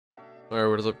Alright,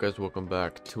 what is up guys, welcome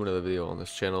back to another video on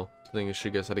this channel. I think I show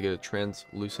you guys how to get a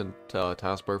translucent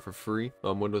taskbar for free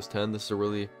on Windows 10. This is a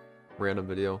really random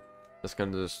video. This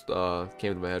kind of just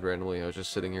came to my head randomly. I was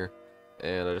just sitting here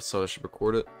and I just thought I should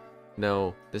record it.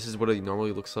 Now, this is what it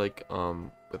normally looks like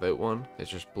without one.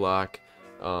 It's just black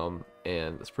and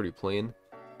it's pretty plain.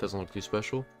 Doesn't look too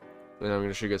special. And I'm going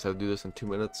to show you guys how to do this in 2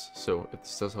 minutes. So if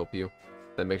this does help you,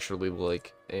 then make sure to leave a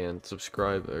like and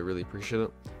subscribe. I really appreciate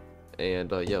it.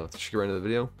 And yeah, let's just get right into the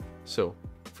video. So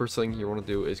first thing you want to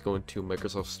do is go into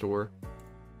Microsoft Store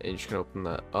and you're just going to open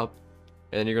that up,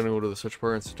 and you're going to go to the search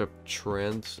bar and search up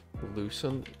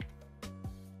translucent.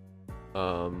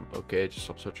 Okay, just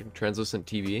stop searching. Translucent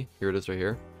TV, here it is right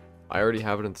here. I already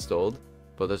have it installed,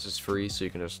 but this is free, so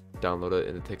you can just download it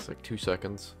and it takes like 2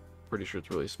 seconds. Pretty sure it's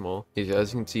really small.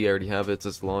 As you can see, I already have it. It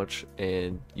says launch,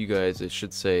 and you guys, it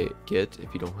should say get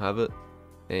if you don't have it.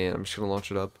 And I'm just going to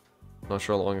launch it up. Not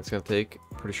sure how long it's going to take.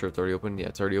 Pretty sure it's already open. Yeah,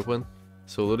 it's already open.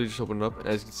 So literally just open it up, and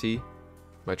as you can see,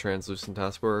 my translucent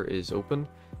taskbar is open.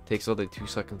 It takes all like 2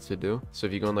 seconds to do. So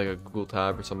if you go on like a Google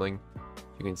tab or something,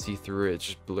 you can see through it. It's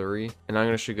just blurry. And I'm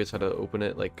going to show you guys how to open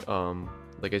it like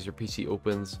as your PC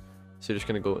opens. So you're just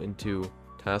going to go into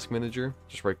Task Manager,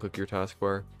 just right click your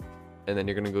taskbar, and then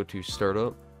you're going to go to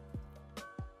Startup.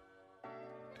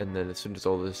 And then as soon as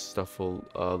all this stuff will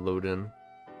load in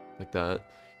like that,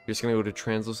 you're just going to go to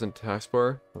translucent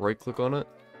taskbar, right click on it,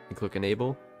 and click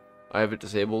enable. I have it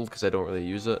disabled because I don't really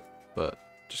use it, but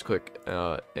just click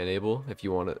enable if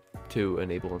you want it to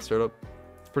enable in startup.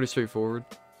 It's pretty straightforward.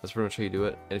 That's pretty much how you do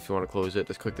it. And if you want to close it,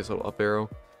 just click this little up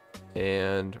arrow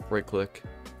and right click,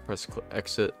 press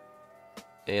exit.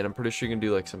 And I'm pretty sure you can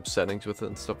do like some settings with it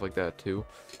and stuff like that too.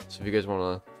 So if you guys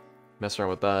want to mess around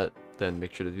with that, then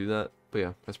make sure to do that. But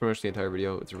yeah, that's pretty much the entire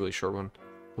video. It's a really short one.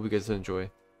 Hope you guys enjoy,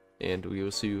 and we will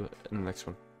see you in the next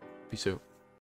one. Peace out.